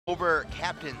over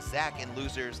Captain Zach in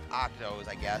Losers Octos,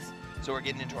 I guess. So we're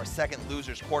getting into our second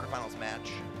Losers quarterfinals match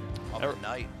of the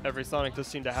night. Every Sonic does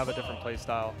seem to have a different play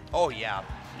style. Oh, yeah.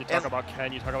 You talk about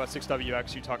Ken, you talk about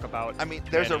 6WX, you talk about I mean,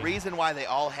 there's a reason why they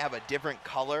all have a different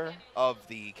color of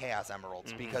the Chaos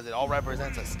Emeralds, because it all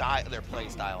represents a style, their play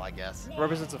style, I guess.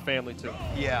 Represents a family, too.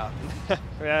 Yeah.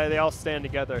 Yeah, they all stand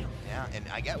together. Yeah, and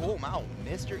I get, oh, wow,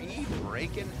 Mr. E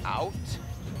breaking out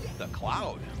the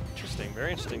Cloud. Interesting,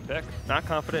 very interesting pick. Not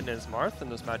confident in his Marth in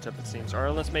this matchup, it seems, or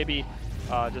unless maybe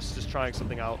just trying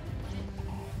something out.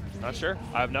 Not sure.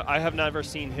 I have never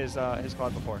seen his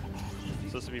Cloud before.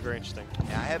 So this would be very interesting.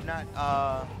 Yeah, I have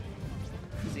not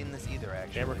seen this either,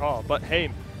 actually. Can't recall. But hey,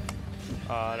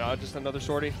 no, just another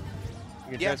shorty.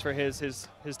 You can transfer his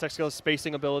tech skills,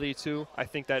 spacing ability too. I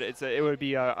think that it would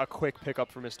be a quick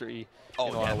pickup for Mr. E. Oh,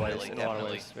 in a lot of ways. In a lot of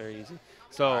ways, very easy.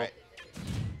 So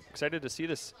excited to see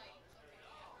this.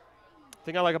 The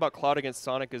thing I like about Cloud against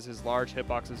Sonic is his large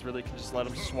hitboxes really can just let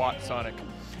him swat Sonic.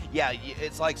 Yeah,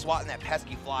 it's like swatting that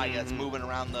pesky fly that's moving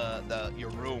around your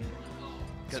room.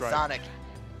 Because Sonic,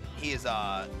 he is,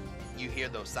 you hear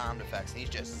those sound effects, and he's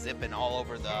just zipping all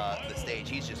over the stage.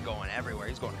 He's just going everywhere.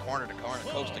 He's going corner to corner,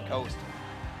 coast to coast.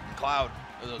 And Cloud,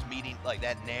 those meeting, like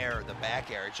that nair, the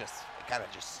back air, it kind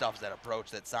of just stuffs that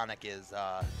approach that Sonic is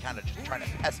kind of just trying to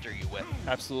pester you with.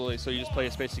 Absolutely. So you just play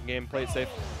a spacing game, play it safe.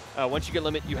 Once you get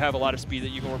limit, you have a lot of speed that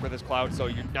you can work with as Cloud, so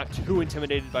you're not too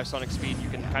intimidated by Sonic's speed. You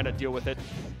can kind of deal with it.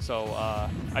 So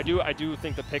I do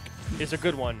think the pick is a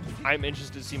good one. I'm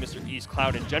interested to see Mr. E's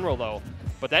Cloud in general, though.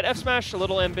 But that F smash, a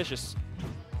little ambitious.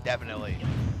 Definitely.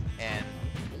 And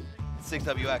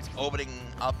 6WX opening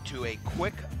up to a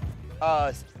quick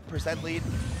percent lead.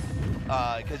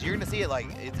 Because you're going to see it like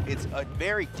it's a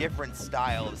very different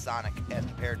style of Sonic as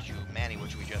compared to Manny,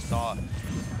 which we just saw.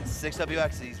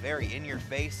 6WX is very in your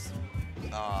face,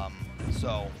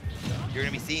 so you're going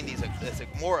to be seeing this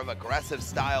more of aggressive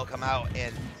style come out,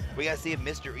 and we got to see if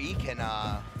Mr. E can,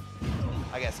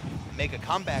 I guess, make a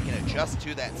comeback and adjust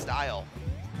to that style.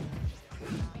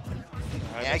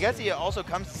 And I guess he also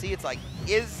comes to see it's like,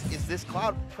 is this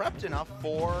Cloud prepped enough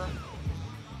for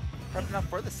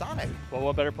the Sonic? Well,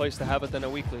 what better place to have it than a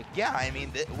weekly? Yeah, I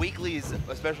mean, the weeklies,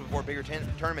 especially before bigger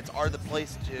tournaments, are the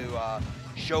place to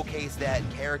showcase that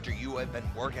character you have been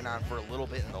working on for a little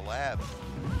bit in the lab.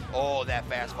 Oh, that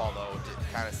fastball, though,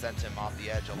 kind of sent him off the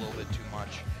edge a little bit too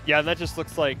much. Yeah, that just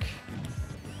looks like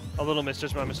a little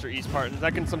misjudgment on Mr. E's part, and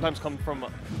that can sometimes come from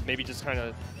maybe just kind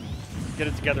of get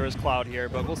it together as Cloud here,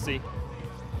 but we'll see.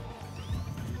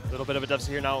 A little bit of a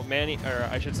deficit here now. Manny, or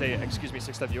I should say, excuse me,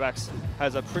 6WX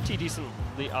has a pretty decent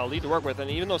lead to work with,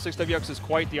 and even though 6WX is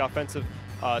quite the offensive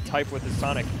type with his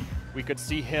Sonic, we could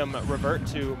see him revert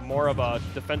to more of a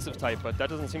defensive type, but that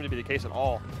doesn't seem to be the case at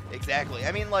all. Exactly.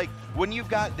 I mean, like, when you've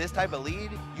got this type of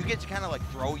lead, you get to kind of like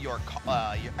throw your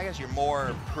I guess your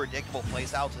more predictable play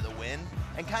style to the wind,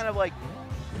 and kind of like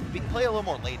play a little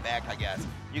more laid back, I guess.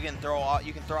 You can throw out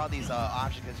these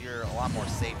options because you're a lot more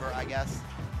safer, I guess.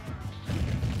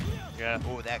 Yeah.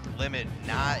 Oh, that limit,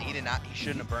 he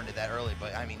shouldn't have burned it that early,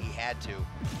 but I mean, he had to.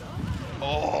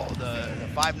 Oh, the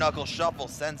 5-knuckle shuffle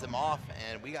sends him off,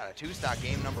 and we got a 2-stock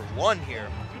game number 1 here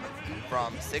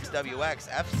from 6WX.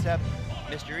 FStep,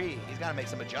 Mr. E, he's got to make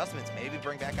some adjustments, maybe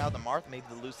bring back out the Marth, maybe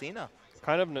the Lucina.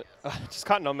 Kind of just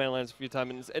caught no man lands a few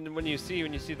times, and when you see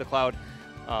the Cloud,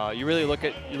 you really look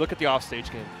at the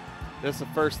offstage game. This is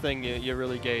the first thing you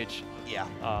really gauge. Yeah.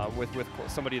 With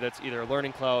somebody that's either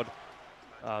learning Cloud,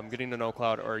 getting to know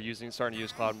Cloud, or starting to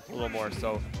use Cloud a little more.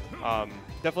 So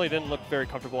definitely didn't look very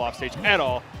comfortable off stage at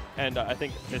all, and I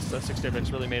think this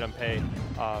 6WX really made him pay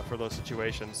for those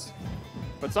situations.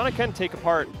 But Sonic can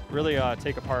really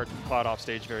take apart Cloud off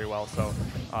stage very well. So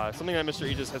something that Mr.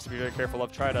 E just has to be very careful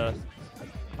of. Try to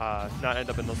not end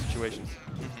up in those situations.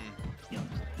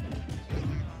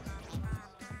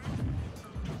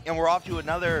 And we're off to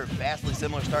another vastly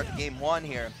similar start to game 1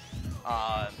 here.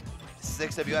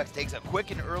 6WX takes a quick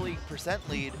and early percent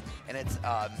lead, and it's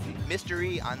Mr.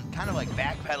 E on kind of like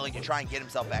backpedaling to try and get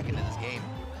himself back into this game.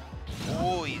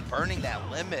 Oh, he's burning that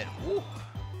limit. Ooh.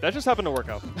 That just happened to work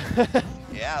out.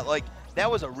 Yeah, like that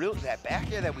was that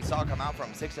back air that we saw come out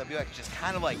from 6WX just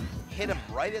kind of like hit him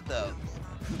right at the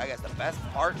best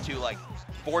part to like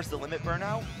force the limit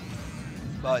burnout.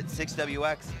 But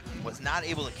 6WX was not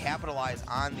able to capitalize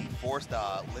on the forced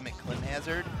limit Clim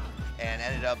hazard and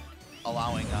ended up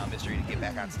allowing Mr. E to get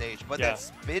back on stage. But that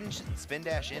spin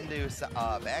dash into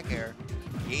back air,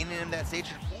 gaining him that stage.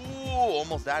 Ooh,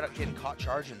 almost died up getting caught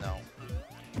charging though.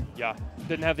 Yeah,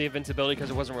 didn't have the invincibility because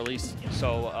it wasn't released,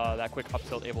 so that quick up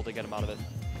tilt able to get him out of it.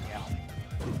 Yeah.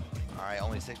 All right,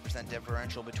 only 6%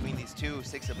 differential between these two.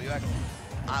 6WX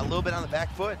a little bit on the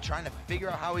back foot, trying to figure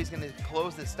out how he's going to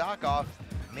close this stock off.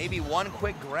 Maybe one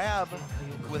quick grab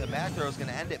with a back throw is going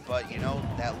to end it, but you know,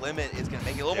 that limit is going to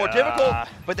make it a little more difficult.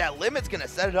 But that limit's going to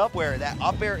set it up where that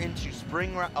up air into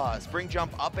spring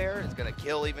jump up air is going to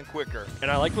kill even quicker. And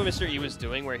I like what Mr. E was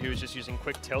doing, where he was just using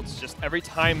quick tilts. Just every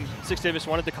time Six Davis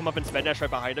wanted to come up and sped dash right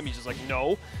behind him, he's just like,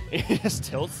 no. He just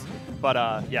tilts.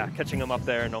 But yeah, catching him up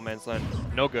there in no man's land,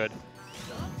 no good.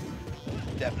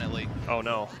 Definitely. Oh,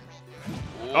 no.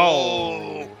 Ooh,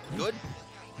 oh. Good.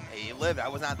 He lived. I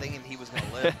was not thinking he was going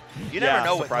to live. You never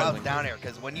know with Cloud's down air,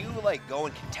 because when you like go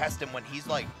and contest him when he's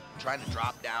like trying to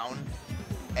drop down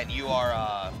and you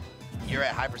are you're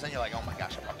at high percent, you're like, oh my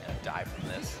gosh, I'm probably going to die from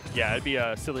this. Yeah, it'd be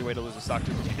a silly way to lose a stock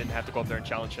too if you didn't have to go up there and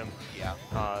challenge him.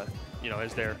 Yeah. You know,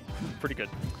 is there pretty good.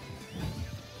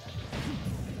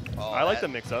 Oh, I like the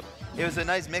mix-up. It was a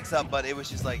nice mix-up, but it was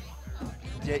just like,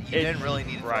 you didn't really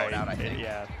need to throw it out, I think.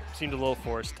 Yeah, seemed a little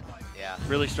forced. Yeah.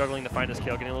 Really struggling to find his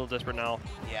scale, getting a little desperate now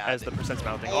as the percent's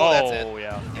mounting. Oh, that's it.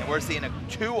 Yeah. And we're seeing a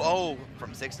 2-0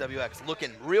 from 6WX, looking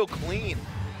real clean.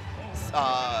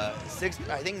 I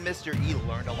think Mr. E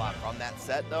learned a lot from that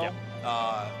set, though. Yep.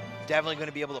 Definitely going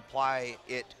to be able to apply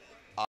it